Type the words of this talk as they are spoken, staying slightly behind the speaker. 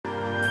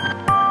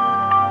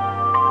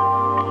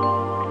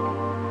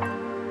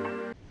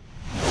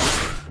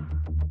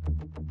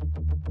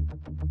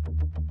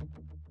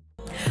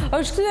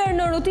Është kthyer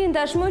në rutinë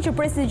tashmë që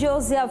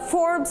prestigjiosia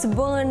Forbes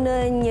bën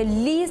një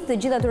listë të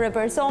gjithë atyre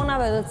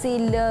personave të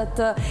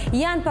cilët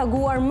janë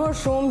paguar më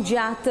shumë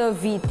gjatë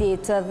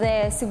vitit.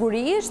 Dhe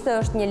sigurisht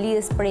është një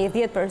listë prej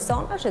 10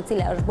 personash e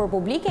cila është bërë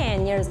publike,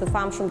 janë njerëz të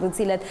famshëm të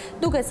cilët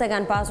duket se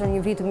kanë pasur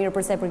një vit të mirë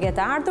për sa i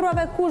përket të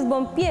ardhurave. Kush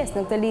bën pjesë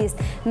në këtë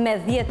listë me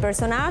 10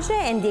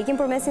 personazhe e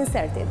ndjekim përmes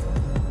insertit.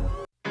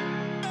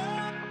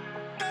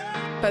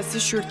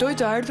 Pasi shqyrtoi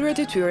të ardhurat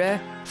e tyre,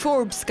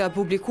 Forbes ka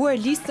publikuar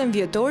listën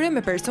vjetore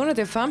me personat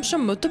e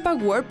famshëm më të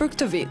paguar për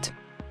këtë vit.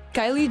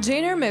 Kylie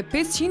Jenner me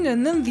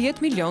 $590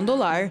 milion,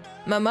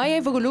 mamaja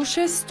e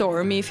vogëlushe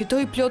Stormi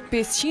fitoi plot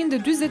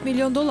 $540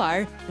 milion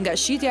nga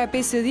shitja e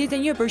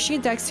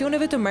 51% të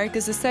aksioneve të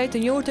markës së saj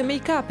të njohur të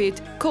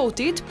make-upit,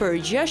 Coty për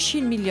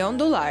 $600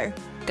 milion.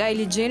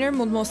 Kylie Jenner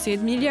mund mos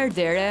jetë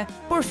miliardere,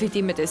 por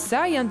fitimet e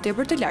saj janë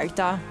tepër të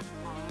larta.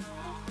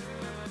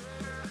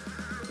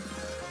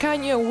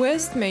 Kanye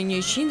West me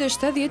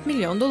 $170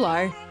 milion.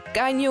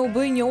 Kanye u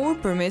bë i njohur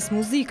përmes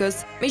muzikës,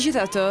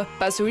 megjithatë,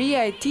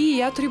 pasuria e tij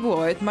i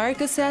atribuohet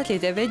markës së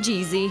atleteve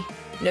Yeezy.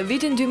 Në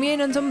vitin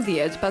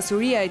 2019,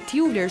 pasuria e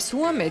tij u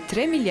vlerësua me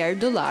 $3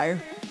 miliard.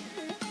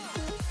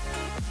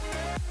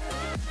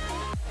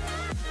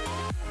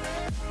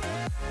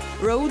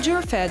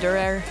 Roger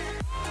Federer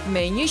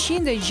me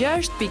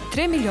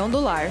 $106.3 milion.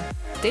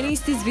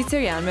 Tenisti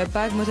zvicerian me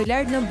pagë më të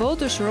lartë në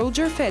botë është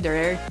Roger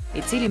Federer,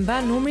 i cili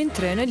mban numrin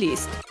 3 në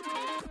listë.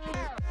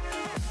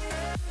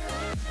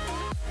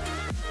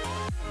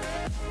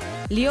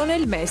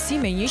 Lionel Messi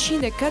me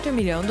 $104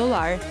 milion,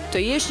 të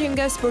jesh një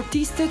nga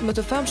sportistët më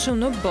të famshëm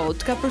në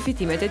botë ka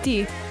përfitimet e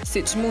tij,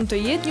 siç mund të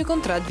jetë një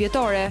kontratë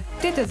vjetore,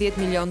 $80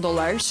 milion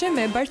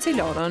me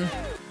Barcelonën.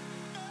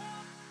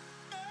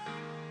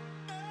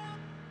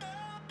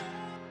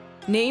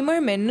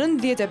 Neymar me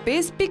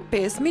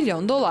 $95.5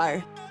 milion.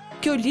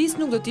 Kjo listë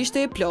nuk do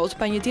t'ishte e plot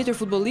pa një tjetër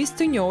futbollist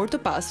të njohur të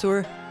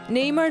pasur.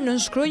 Neymar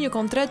nënshkroi një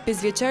kontratë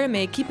 5 vjeçare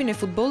me ekipin e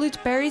futbollit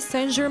Paris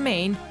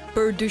Saint-Germain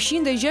për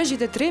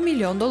 $263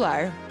 milion.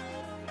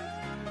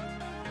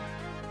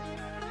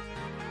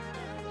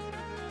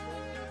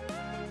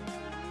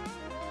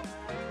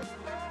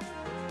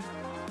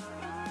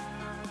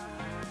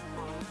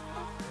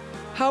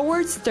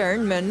 Howard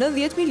Stern me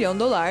 $90 milion.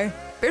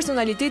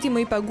 Personaliteti më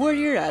i paguar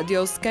i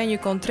radios ka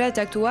një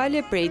kontratë aktuale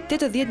prej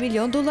 $80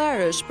 milion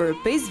për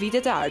 5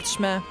 vitet e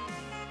ardhshme.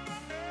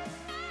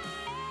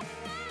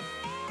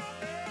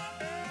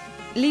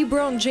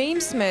 LeBron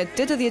James me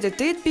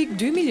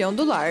 $88.2 milion.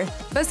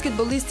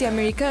 Basketbollisti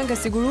amerikan ka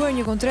siguruar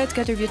një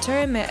kontratë 4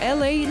 vjeçare me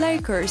LA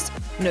Lakers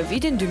në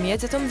vitin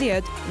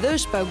 2018 dhe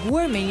është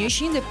paguar me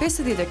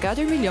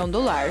 $154 milion.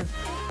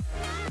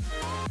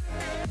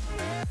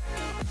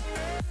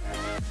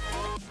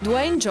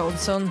 Dwayne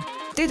Johnson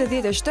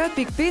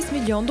 $87.5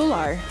 milion.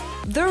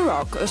 The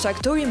Rock është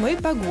aktori më i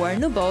paguar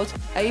në botë,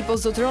 ai po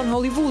zotëron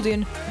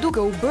Hollywoodin, duke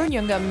u bërë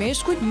një nga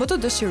meshkujt më të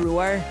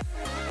dëshiruar.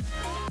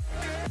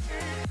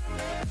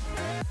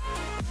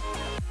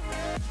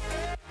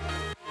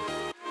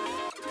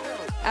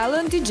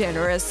 Ellen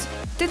DeGeneres,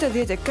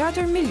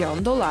 $84 milion.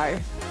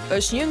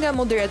 Është një nga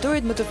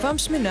moderatorët më të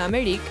famshme në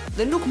Amerikë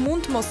dhe nuk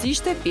mund të mos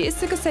ishte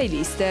pjesë e kësaj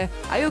liste.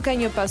 Ajo ka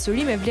një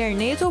pasuri me vlerë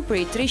neto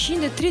prej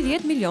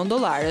 $330 milion.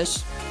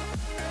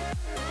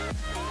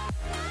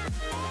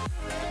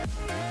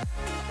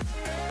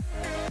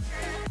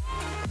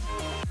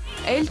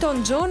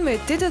 Elton John me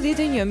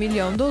 $81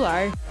 milion.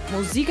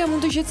 Muzika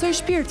mund të qetësoj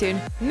shpirtin,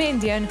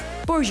 mendjen,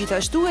 por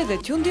gjithashtu edhe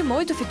t'ju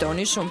ndihmojë të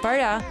fitoni shumë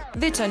para,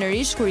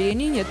 veçanërisht kur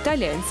jeni një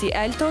talent si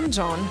Elton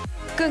John.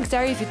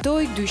 Këngëtari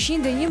fitoi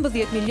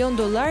 $211 milion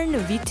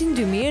në vitin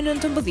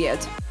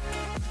 2019.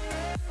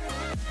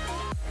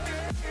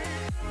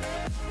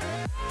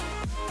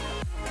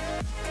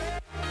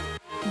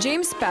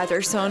 James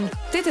Patterson,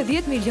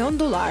 $80 milion.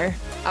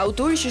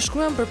 Autori që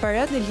shkruan për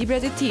parat në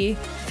librat e tij,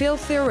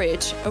 Filthy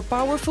Rich, A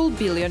Powerful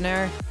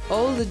Billionaire,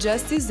 All the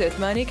Justice That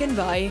Money Can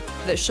Buy,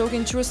 The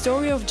Shocking True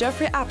Story of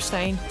Jeffrey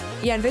Epstein,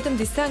 janë vetëm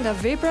disa nga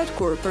veprat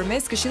kur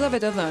përmes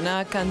këshillave të dhëna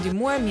kanë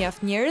ndihmuar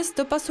mjaft njerëz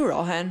të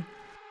pasurohen.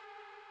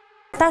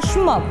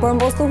 Tashmë, për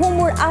mos të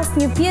humbur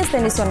asnjë pjesë të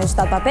emisionit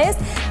 7/5,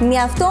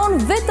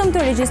 mjafton vetëm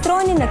të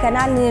regjistroheni në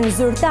kanalin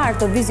zyrtar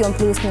të Vizion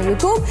Plus në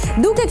YouTube,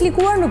 duke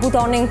klikuar në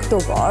butonin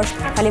këtu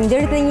poshtë.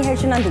 Faleminderit edhe një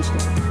herë që na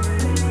ndiqni.